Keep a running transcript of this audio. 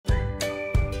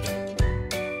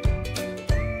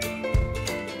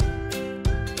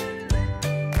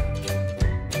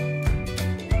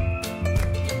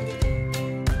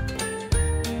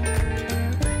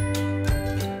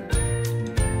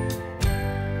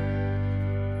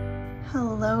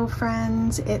Hello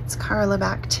friends, it's Karla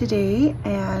back today,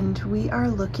 and we are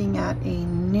looking at a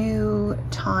new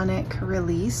Tonic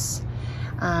release.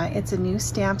 It's a new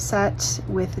stamp set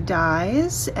with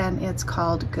dies, and it's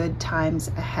called Good Times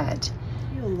Ahead.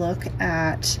 You look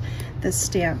at the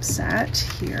stamp set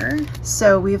here.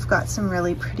 So we've got some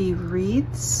really pretty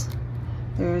wreaths.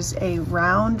 There's a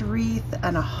round wreath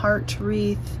and a heart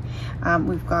wreath.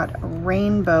 We've got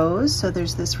rainbows, so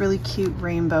there's this really cute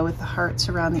rainbow with the hearts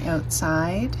around the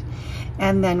outside.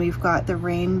 And then we've got the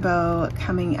rainbow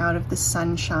coming out of the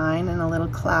sunshine and a little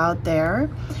cloud there.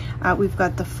 We've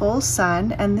got the full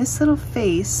sun, and this little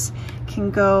face can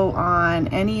go on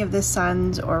any of the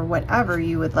suns or whatever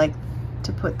you would like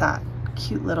to put that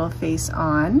cute little face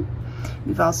on.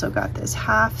 We've also got this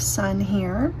half sun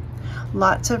here.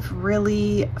 Lots of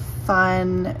really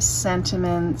fun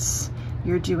sentiments.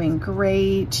 You're doing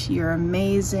great, you're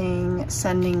amazing,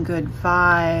 sending good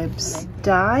vibes.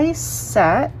 Die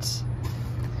set.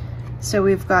 So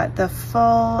we've got the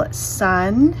full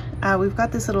sun. We've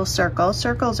got this little circle.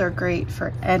 Circles are great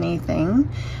for anything.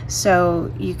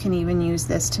 So you can even use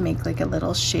this to make like a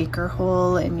little shaker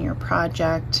hole in your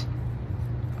project.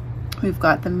 We've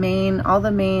got the main, all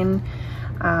the main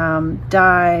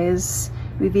dies.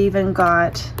 We've even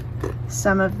got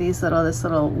some of these this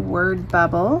little word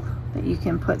bubble that you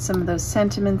can put some of those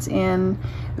sentiments in.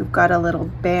 We've got a little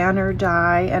banner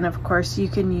die, and of course you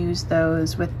can use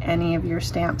those with any of your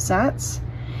stamp sets.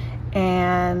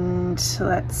 And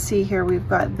let's see here, we've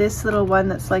got this little one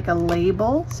that's like a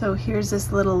label. So here's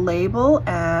this little label,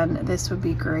 and this would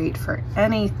be great for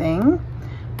anything.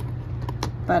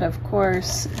 But of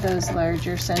course, those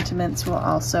larger sentiments will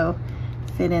also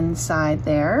fit inside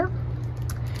there.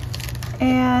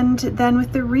 And then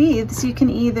with the wreaths, you can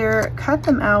either cut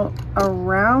them out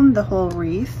around the whole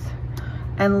wreath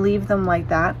and leave them like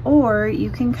that, or you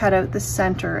can cut out the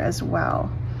center as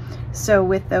well. So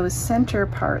with those center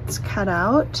parts cut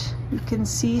out, you can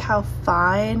see how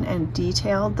fine and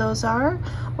detailed those are,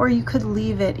 or you could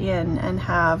leave it in and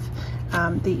have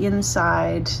the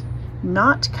inside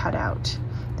not cut out.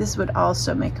 This would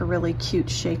also make a really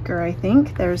cute shaker, I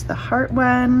think. There's the heart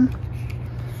one.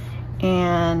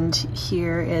 And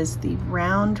here is the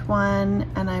round one,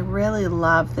 and I really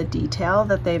love the detail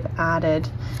that they've added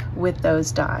with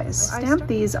those dies. I stamped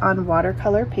these on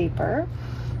watercolor paper.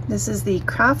 This is the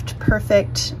Craft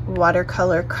Perfect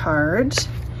watercolor card.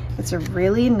 It's a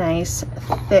really nice,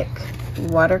 thick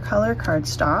watercolor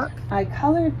cardstock. I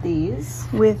colored these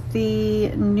with the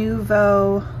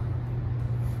Nuvo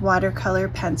watercolor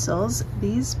pencils.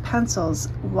 These pencils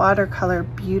watercolor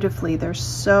beautifully. They're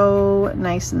so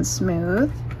nice and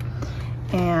smooth.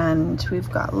 And we've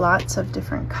got lots of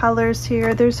different colors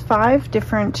here. There's 5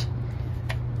 different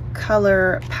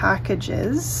color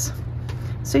packages.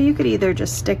 So you could either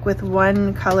just stick with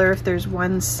one color if there's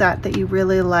one set that you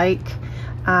really like.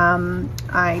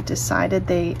 I decided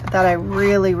that I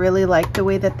really liked the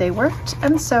way that they worked,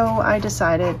 and so I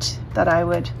decided that I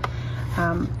would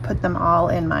put them all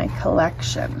in my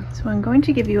collection. So I'm going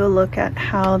to give you a look at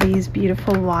how these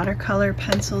beautiful watercolor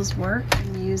pencils work.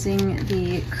 I'm using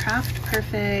the Craft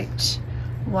Perfect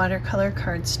watercolor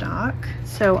cardstock.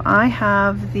 So I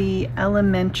have the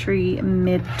elementary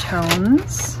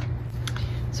midtones.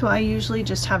 So I usually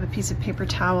just have a piece of paper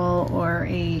towel or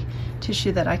a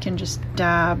tissue that I can just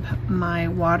dab my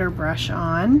water brush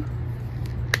on.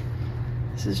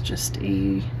 This is just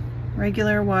a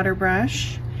regular water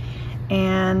brush.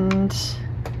 And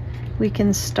we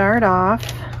can start off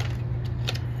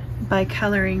by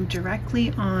coloring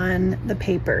directly on the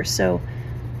paper. So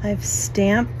I've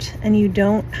stamped, and you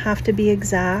don't have to be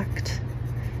exact.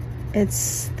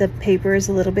 The paper is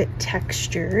a little bit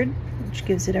textured, which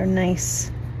gives it a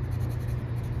nice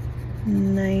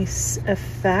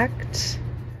effect.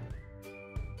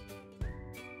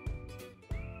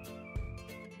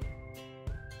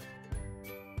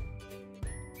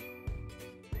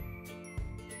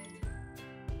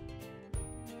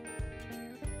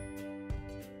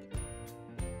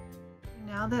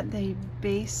 Now that the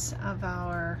base of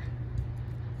our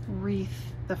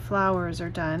wreath, the flowers, are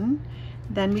done,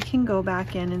 then we can go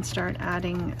back in and start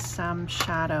adding some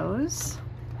shadows.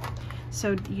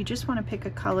 So you just want to pick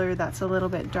a color that's a little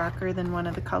bit darker than one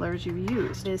of the colors you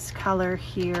used. This color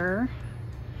here,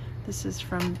 this is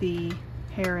from the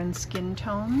Hair and Skin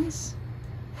Tones.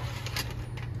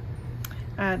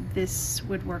 This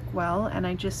would work well, and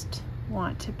I just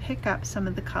want to pick up some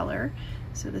of the color.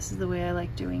 So this is the way I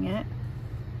like doing it.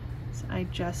 So I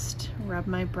just rub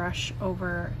my brush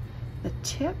over the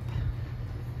tip,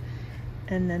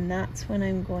 and then that's when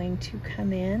I'm going to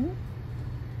come in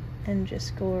and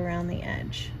just go around the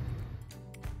edge.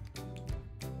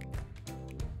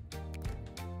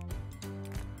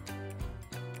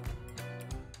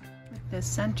 the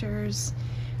centers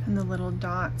and the little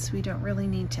dots. We don't really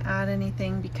need to add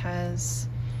anything because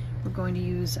we're going to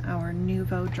use our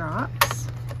Nuvo drops.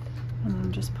 And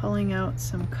I'm just pulling out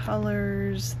some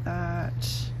colors that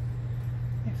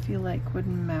I feel like would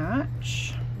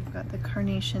match. We've got the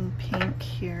carnation pink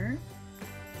here.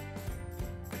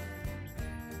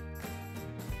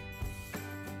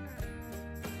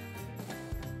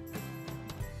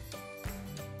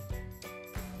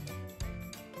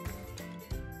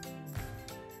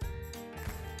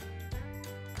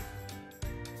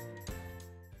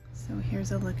 So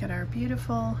here's a look at our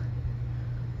beautiful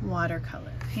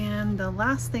watercolor. And the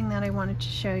last thing that I wanted to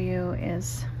show you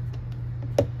is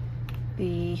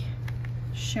the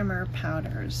shimmer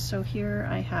powders. So here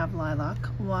I have Lilac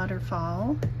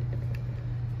Waterfall,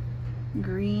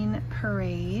 Green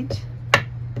Parade,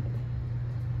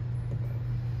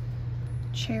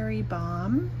 Cherry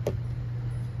Bomb,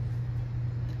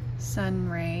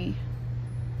 Sunray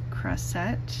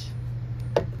Crescent,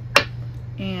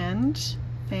 and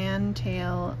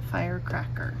Fantail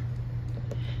Firecracker.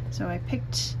 So I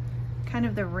picked kind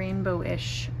of the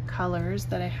rainbow-ish colors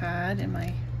that I had in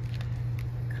my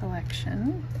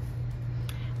collection.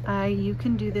 You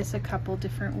can do this a couple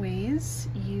different ways.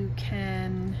 You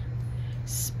can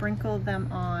sprinkle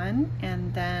them on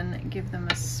and then give them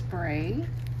a spray.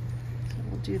 So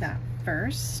we'll do that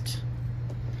first.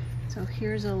 So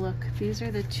here's a look. These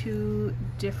are the two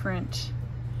different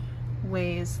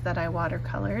ways that I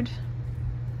watercolored.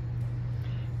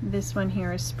 This one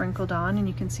here is sprinkled on, and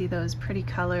you can see those pretty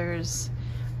colors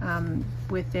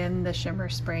within the shimmer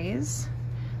sprays.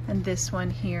 And this one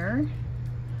here,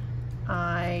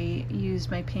 I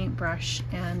used my paintbrush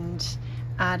and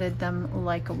added them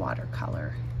like a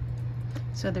watercolor.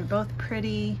 So they're both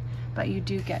pretty, but you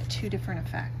do get two different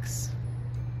effects.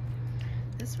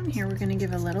 This one here, we're going to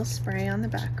give a little spray on the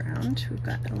background. We've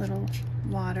got a little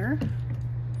water.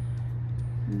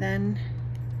 Then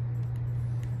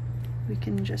we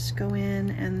can just go in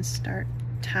and start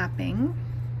tapping.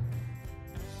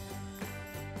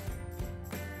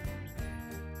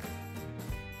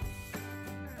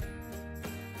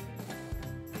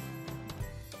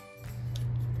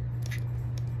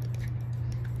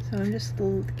 So I'm just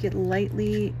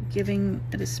lightly giving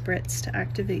it a spritz to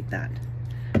activate that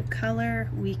color.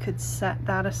 We could set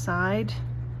that aside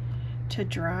to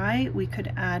dry. We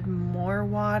could add more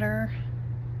water,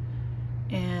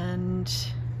 and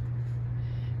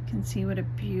you can see what a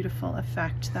beautiful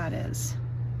effect that is.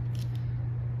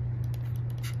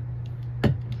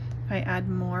 If I add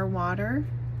more water,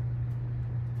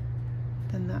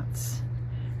 then that's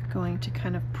going to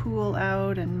kind of pool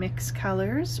out and mix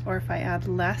colors, or if I add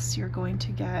less, you're going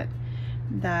to get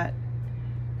that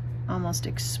almost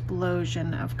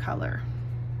explosion of color.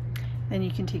 Then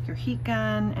you can take your heat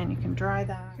gun and you can dry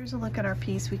that. Here's a look at our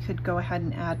piece. We could go ahead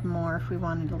and add more if we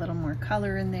wanted a little more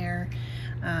color in there.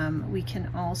 We can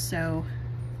also,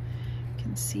 you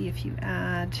can see if you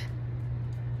add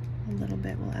a little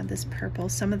bit, we'll add this purple.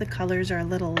 Some of the colors are a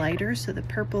little lighter, so the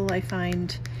purple I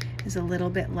find is a little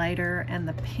bit lighter, and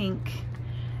the pink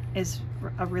is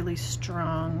a really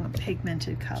strong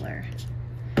pigmented color.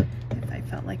 If I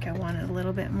felt like I wanted a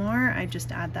little bit more, I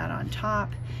just add that on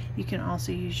top. You can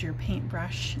also use your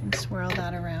paintbrush and swirl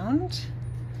that around.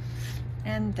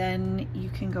 And then you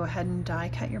can go ahead and die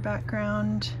cut your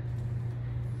background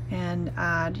and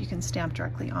add, you can stamp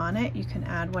directly on it. You can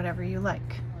add whatever you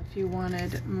like. If you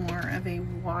wanted more of a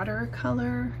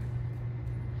watercolor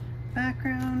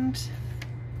background,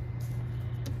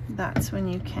 that's when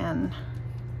you can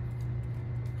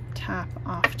tap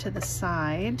off to the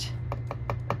side. So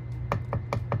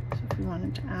if we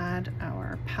wanted to add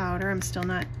our powder, I'm still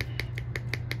not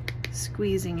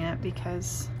squeezing it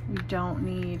because we don't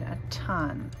need a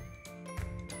ton.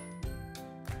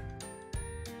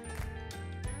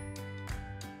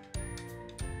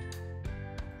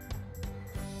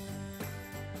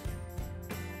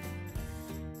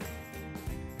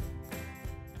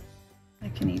 I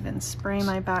can even spray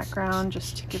my background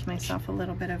just to give myself a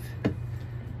little bit of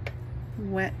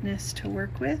wetness to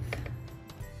work with.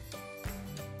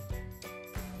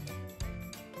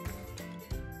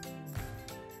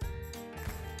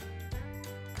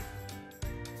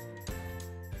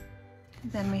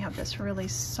 Then we have this really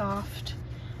soft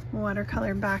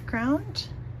watercolor background.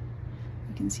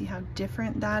 You can see how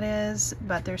different that is,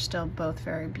 but they're still both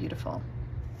very beautiful.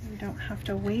 You don't have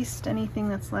to waste anything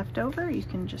that's left over. You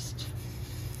can just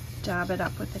dab it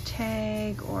up with a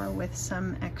tag or with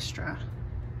some extra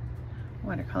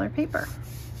watercolor paper.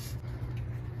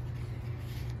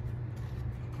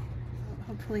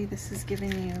 Hopefully this has given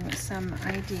you some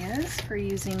ideas for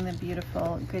using the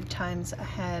beautiful Good Times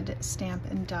Ahead stamp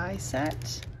and die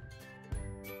set.